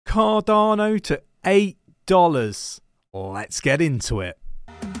Cardano to $8. Let's get into it.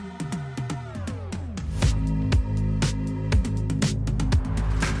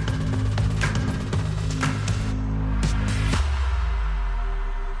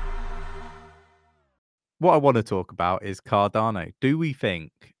 What I want to talk about is Cardano. Do we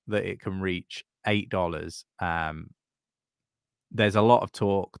think that it can reach $8? There's a lot of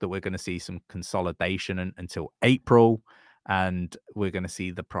talk that we're going to see some consolidation until April, and we're going to see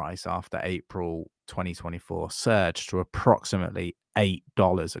the price after April 2024 surge to approximately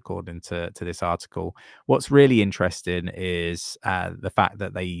 $8, according to this article. What's really interesting is the fact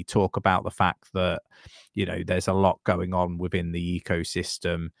that they talk about the fact that, you know, there's a lot going on within the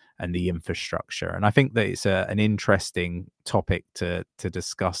ecosystem and the infrastructure. And I think that it's an interesting topic to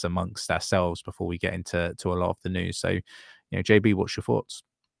discuss amongst ourselves before we get into a lot of the news. So, you know, JB, what's your thoughts?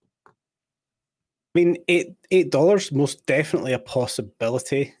 I mean, $8 most definitely a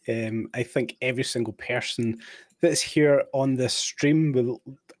possibility. I think every single person that's here on this stream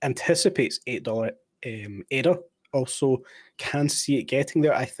anticipates $8 ADA. Also, can see it getting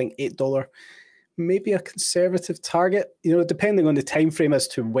there. I think $8 may be a conservative target. You know, depending on the time frame as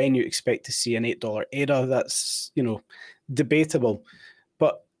to when you expect to see an $8 ADA, that's, you know, debatable.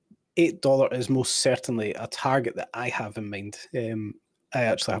 But $8 is most certainly a target that I have in mind. I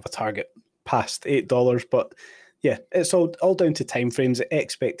actually have a target past $8, but yeah, it's all down to timeframes,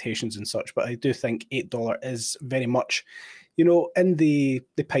 expectations, and such. But I do think $8 is very much, you know, in the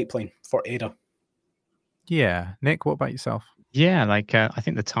pipeline for ADA. Yeah, Nick, what about yourself? Yeah, like I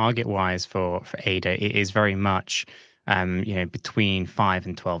think the target wise for ADA, it is very much you know, between $5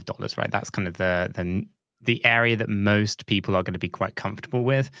 and $12, right? That's kind of the area that most people are going to be quite comfortable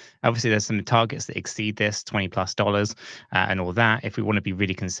with. Obviously, there's some targets that exceed this $20+ and all that. If we want to be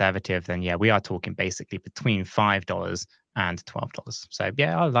really conservative, then yeah, we are talking basically between $5 and $12. So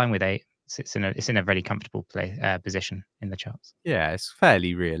yeah, I'll align with 8. It's in a very comfortable position in the charts. Yeah, it's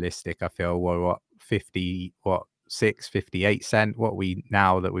fairly realistic. I feel. What 58 cent? What we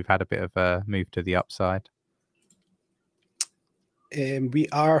now that we've had a bit of a move to the upside? We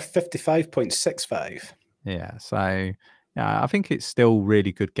are 55.65. Yeah, so yeah, I think it's still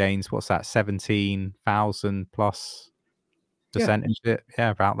really good gains. What's that? 17,000 plus percentage? Yeah,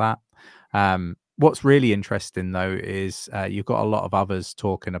 about that. What's really interesting though is you've got a lot of others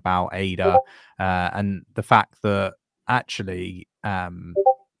talking about ADA and the fact that actually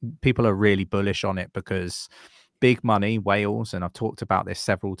people are really bullish on it because big money whales, and I've talked about this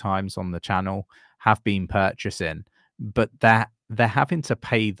several times on the channel, have been purchasing, but that they're having to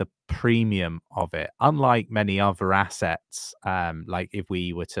pay the premium of it, unlike many other assets. Like if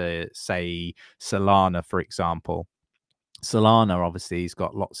we were to say Solana, for example, Solana obviously has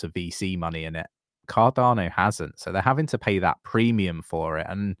got lots of VC money in it. Cardano hasn't, so they're having to pay that premium for it,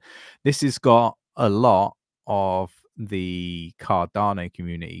 and this has got a lot of the Cardano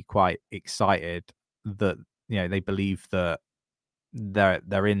community quite excited that, you know, they believe that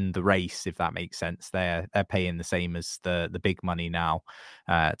they're in the race, if that makes sense. They're paying the same as the big money now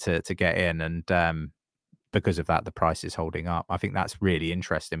to get in, and because of that, the price is holding up. I think that's really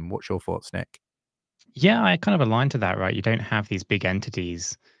interesting. What's your thoughts, Nick? Yeah, I kind of align to that, right? You don't have these big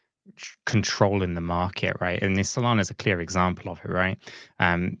entities controlling the market, right? And this Solana is a clear example of it, right?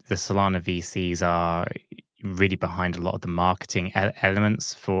 The Solana VCs are really behind a lot of the marketing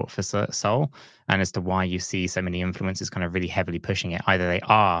elements for Sol, and as to why you see so many influencers kind of really heavily pushing it. Either they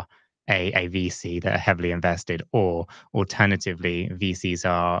are a VC that are heavily invested, or alternatively, VCs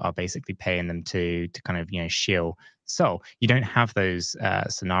are basically paying them to kind of, you know, shill. So you don't have those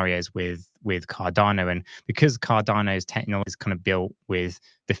scenarios with Cardano, and because Cardano's technology is kind of built with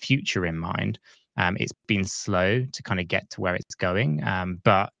the future in mind, it's been slow to kind of get to where it's going.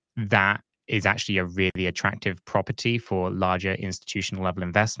 But that is actually a really attractive property for larger institutional level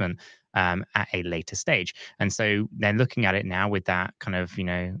investment at a later stage. And so they're looking at it now with that kind of, you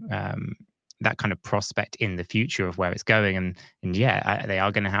know, that kind of prospect in the future of where it's going. And yeah, they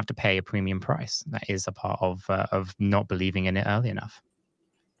are going to have to pay a premium price. That is a part of not believing in it early enough.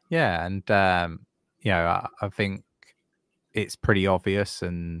 Yeah, and you know, I think it's pretty obvious,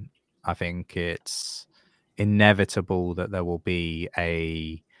 and I think it's inevitable that there will be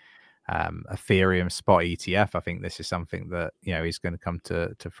a Ethereum spot ETF. I think this is something that, you know, is going to come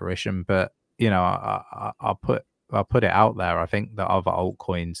to fruition. But, you know, I'll put it out there. I think that other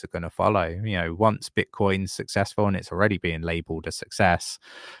altcoins are going to follow. You know, once Bitcoin's successful, and it's already being labeled a success,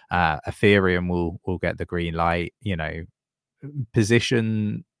 Ethereum will get the green light. You know,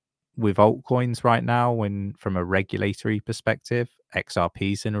 position with altcoins right now, when from a regulatory perspective,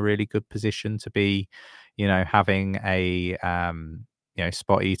 XRP's in a really good position to be, you know, having a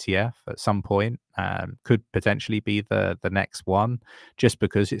spot ETF at some point. Could potentially be the next one, just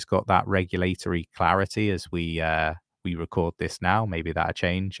because it's got that regulatory clarity as we record this now. Maybe that'll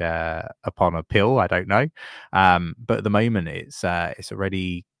change upon appeal. I don't know. But at the moment, it's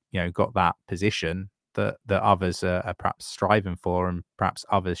already got that position that others are perhaps striving for, and perhaps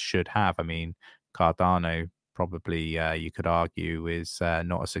others should have. I mean, Cardano probably you could argue is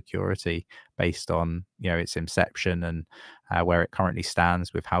not a security based on its inception and where it currently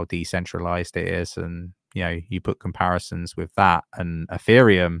stands with how decentralized it is. And you put comparisons with that and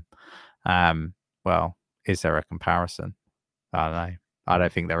Ethereum. Well, is there a comparison? I don't know. I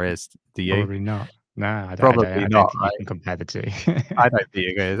don't think there is. Do you? Probably not. No, Probably I not, don't think you right? can compare the two. I don't think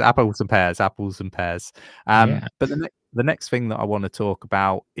it is. Apples and pears, apples and pears. Yeah. But the next thing that I want to talk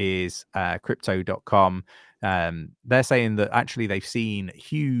about is crypto.com. They're saying that actually they've seen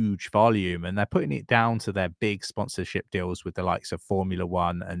huge volume, and they're putting it down to their big sponsorship deals with the likes of Formula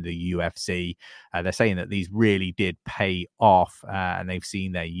One and the UFC. They're saying that these really did pay off, and they've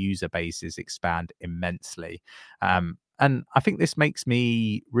seen their user bases expand immensely. And I think this makes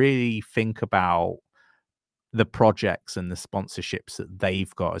me really think about the projects and the sponsorships that they've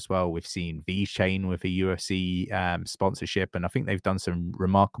got as well. We've seen VeChain with a UFC sponsorship, and I think they've done some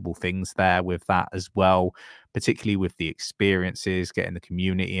remarkable things there with that as well, particularly with the experiences, getting the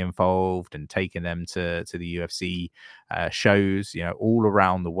community involved and taking them to the UFC shows, all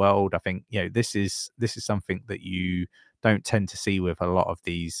around the world. I think this is something that you don't tend to see with a lot of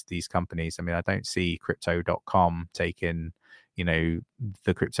these companies. I mean, I don't see crypto.com taking the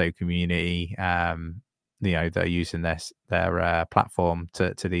crypto community that are using their platform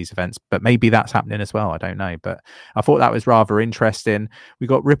to these events, but maybe that's happening as well. I don't know, but I thought that was rather interesting. We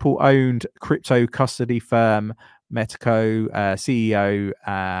got Ripple owned crypto custody firm Metaco CEO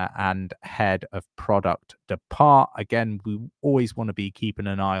and head of product depart. Again, we always want to be keeping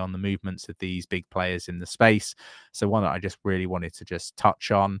an eye on the movements of these big players in the space. So one that I just really wanted to just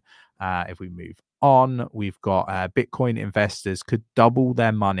touch on. If we move on, we've got Bitcoin investors could double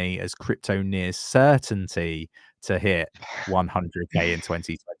their money as crypto nears certainty to hit 100K in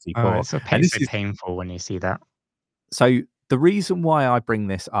 2024. It's so And this is painful when you see that. so the reason why I bring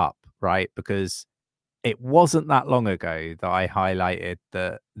this up, right? Because it wasn't that long ago that I highlighted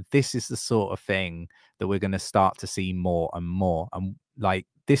that this is the sort of thing that we're going to start to see more and more. And like,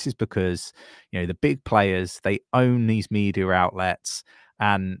 this is because, the big players, they own these media outlets,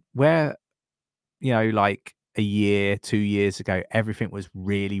 and where, like a year, 2 years ago, everything was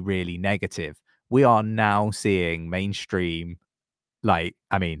really, really negative. We are now seeing mainstream, like,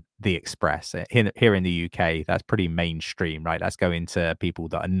 I mean, the Express here in the UK, that's pretty mainstream, right? That's going to people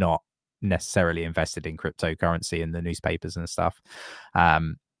that are not necessarily invested in cryptocurrency in the newspapers and stuff.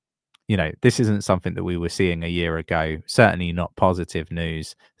 This isn't something that we were seeing a year ago. Certainly not positive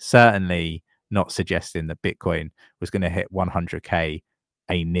news. Certainly not suggesting that Bitcoin was going to hit 100K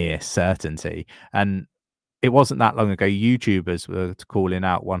a near certainty. And it wasn't that long ago YouTubers were calling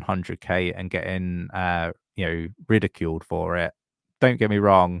out 100K and getting ridiculed for it. Don't get me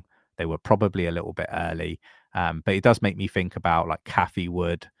wrong, they were probably a little bit early, but it does make me think about like Cathie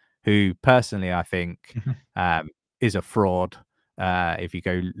Wood, who personally I think is a fraud. If you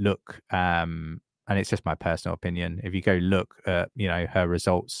go look, and it's just my personal opinion, if you go look at her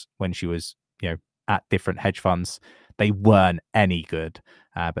results when she was at different hedge funds, they weren't any good.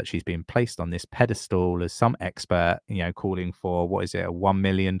 But she's been placed on this pedestal as some expert, calling for, what is it, a $1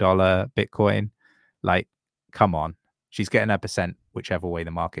 million Bitcoin? Like, come on. She's getting her percent whichever way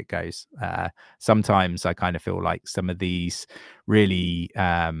the market goes. Sometimes I kind of feel like some of these really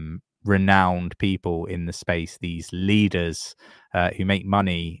renowned people in the space, these leaders who make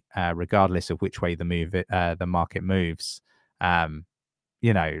money regardless of which way the market moves,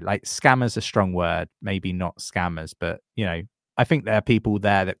 like, scammers a strong word, maybe not scammers, but I think there are people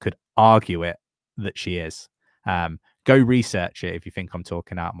there that could argue it that she is. Go research it if you think I'm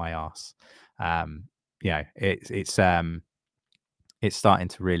talking out my ass. It's starting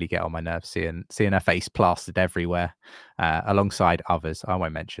to really get on my nerves seeing her face plastered everywhere, alongside others. I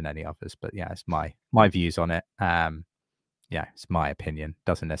won't mention any others, but yeah, it's my views on it. It's my opinion.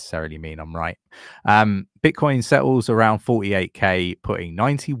 Doesn't necessarily mean I'm right. Bitcoin settles around 48K, putting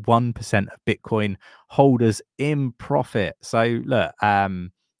 91% of Bitcoin holders in profit. So look, the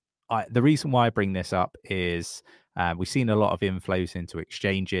reason why I bring this up is we've seen a lot of inflows into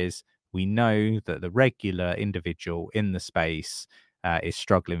exchanges. We know that the regular individual in the space is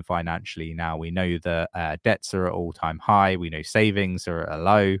struggling financially now. We know that debts are at all-time high. We know savings are at a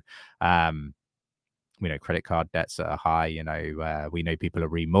low. We know credit card debts are high. We know people are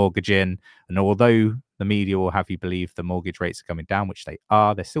remortgaging. And although the media will have you believe the mortgage rates are coming down, which they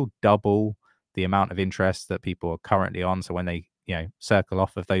are. They're still double the amount of interest that people are currently on. So when they circle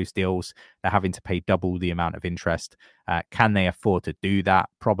off of those deals, they're having to pay double the amount of interest. Can they afford to do that?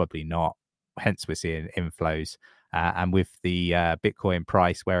 Probably not. Hence, we're seeing inflows. And with the Bitcoin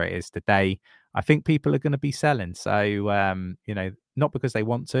price where it is today, I think people are going to be selling. So, not because they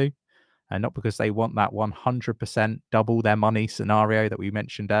want to, and not because they want that 100% double their money scenario that we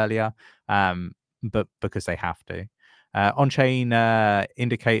mentioned earlier, but because they have to. On-chain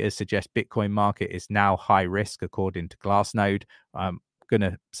indicators suggest Bitcoin market is now high risk, according to Glassnode. I'm going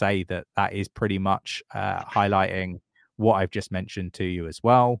to say that is pretty much highlighting what I've just mentioned to you as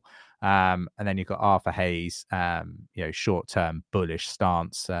well. And then you've got Arthur Hayes, short-term bullish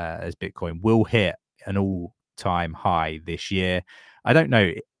stance as Bitcoin will hit an all-time high this year. I don't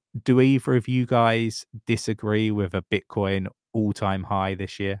know. Do either of you guys disagree with a Bitcoin all-time high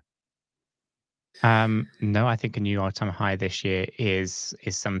this year? No, I think a new all-time high this year is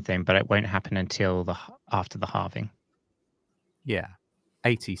something, but it won't happen until after the halving. Yeah,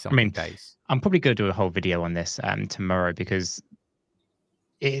 80-something days. I'm probably going to do a whole video on this tomorrow, because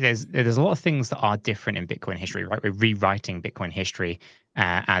there's a lot of things that are different in Bitcoin history, right? We're rewriting Bitcoin history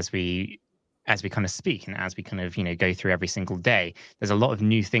as we kind of speak, and as we kind of go through every single day. There's a lot of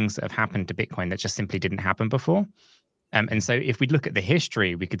new things that have happened to Bitcoin that just simply didn't happen before. And so if we look at the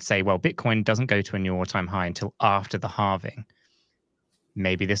history, we could say, well, Bitcoin doesn't go to a new all-time high until after the halving.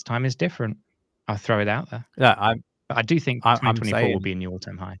 Maybe this time is different. I'll throw it out there. Yeah, but I do think 2024 will be a new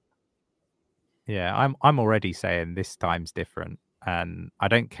all-time high. Yeah, I'm already saying this time's different, and I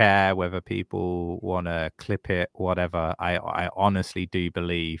don't care whether people want to clip it, whatever. I honestly do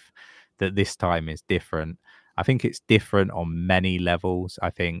believe that this time is different. I think it's different on many levels. I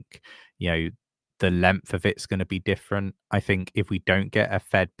think, the length of it's going to be different. I think if we don't get a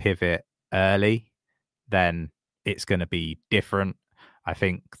Fed pivot early, then it's going to be different. I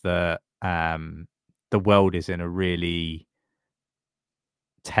think that the world is in a really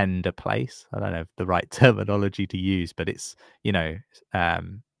tender place. I don't know if the right terminology to use, but it's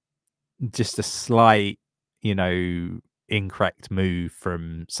just a slight incorrect move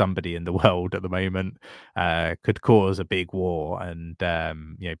from somebody in the world at the moment could cause a big war, and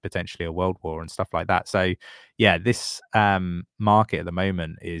potentially a world war and stuff like that. So yeah, this market at the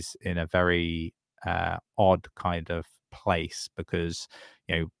moment is in a very odd kind of place, because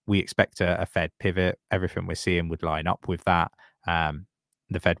we expect a Fed pivot. Everything we're seeing would line up with that.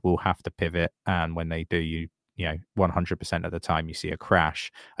 The Fed will have to pivot, and when they do, 100% of the time you see a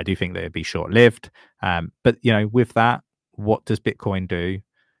crash. I do think that it'd be short-lived, but with that, what does Bitcoin do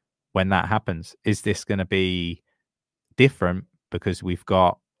when that happens? Is this going to be different because we've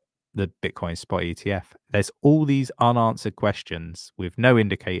got the Bitcoin spot ETF? There's all these unanswered questions with no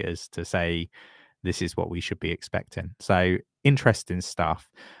indicators to say this is what we should be expecting. So interesting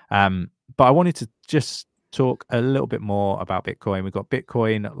stuff. But I wanted to just talk a little bit more about Bitcoin. We've got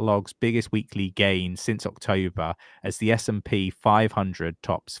Bitcoin logs biggest weekly gain since October as the S&P 500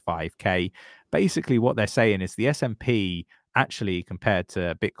 tops 5K. Basically, what they're saying is the S&P actually, compared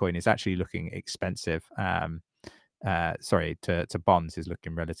to Bitcoin, is actually looking expensive. To bonds is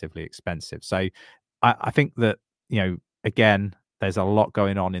looking relatively expensive. So I think that, again, there's a lot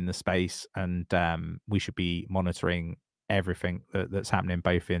going on in the space, and we should be monitoring everything that's happening,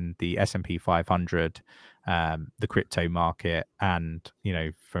 both in the S&P 500, the crypto market, and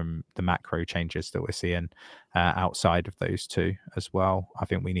from the macro changes that we're seeing outside of those two as well. I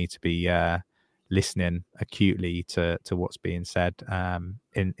think we need to be listening acutely to what's being said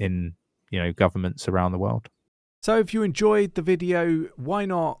in governments around the world. So if you enjoyed the video, why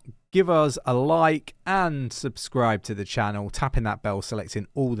not give us a like and subscribe to the channel, tapping that bell, selecting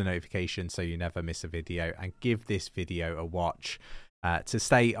all the notifications so you never miss a video, and give this video a watch to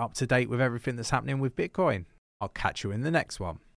stay up to date with everything that's happening with Bitcoin. I'll catch you in the next one.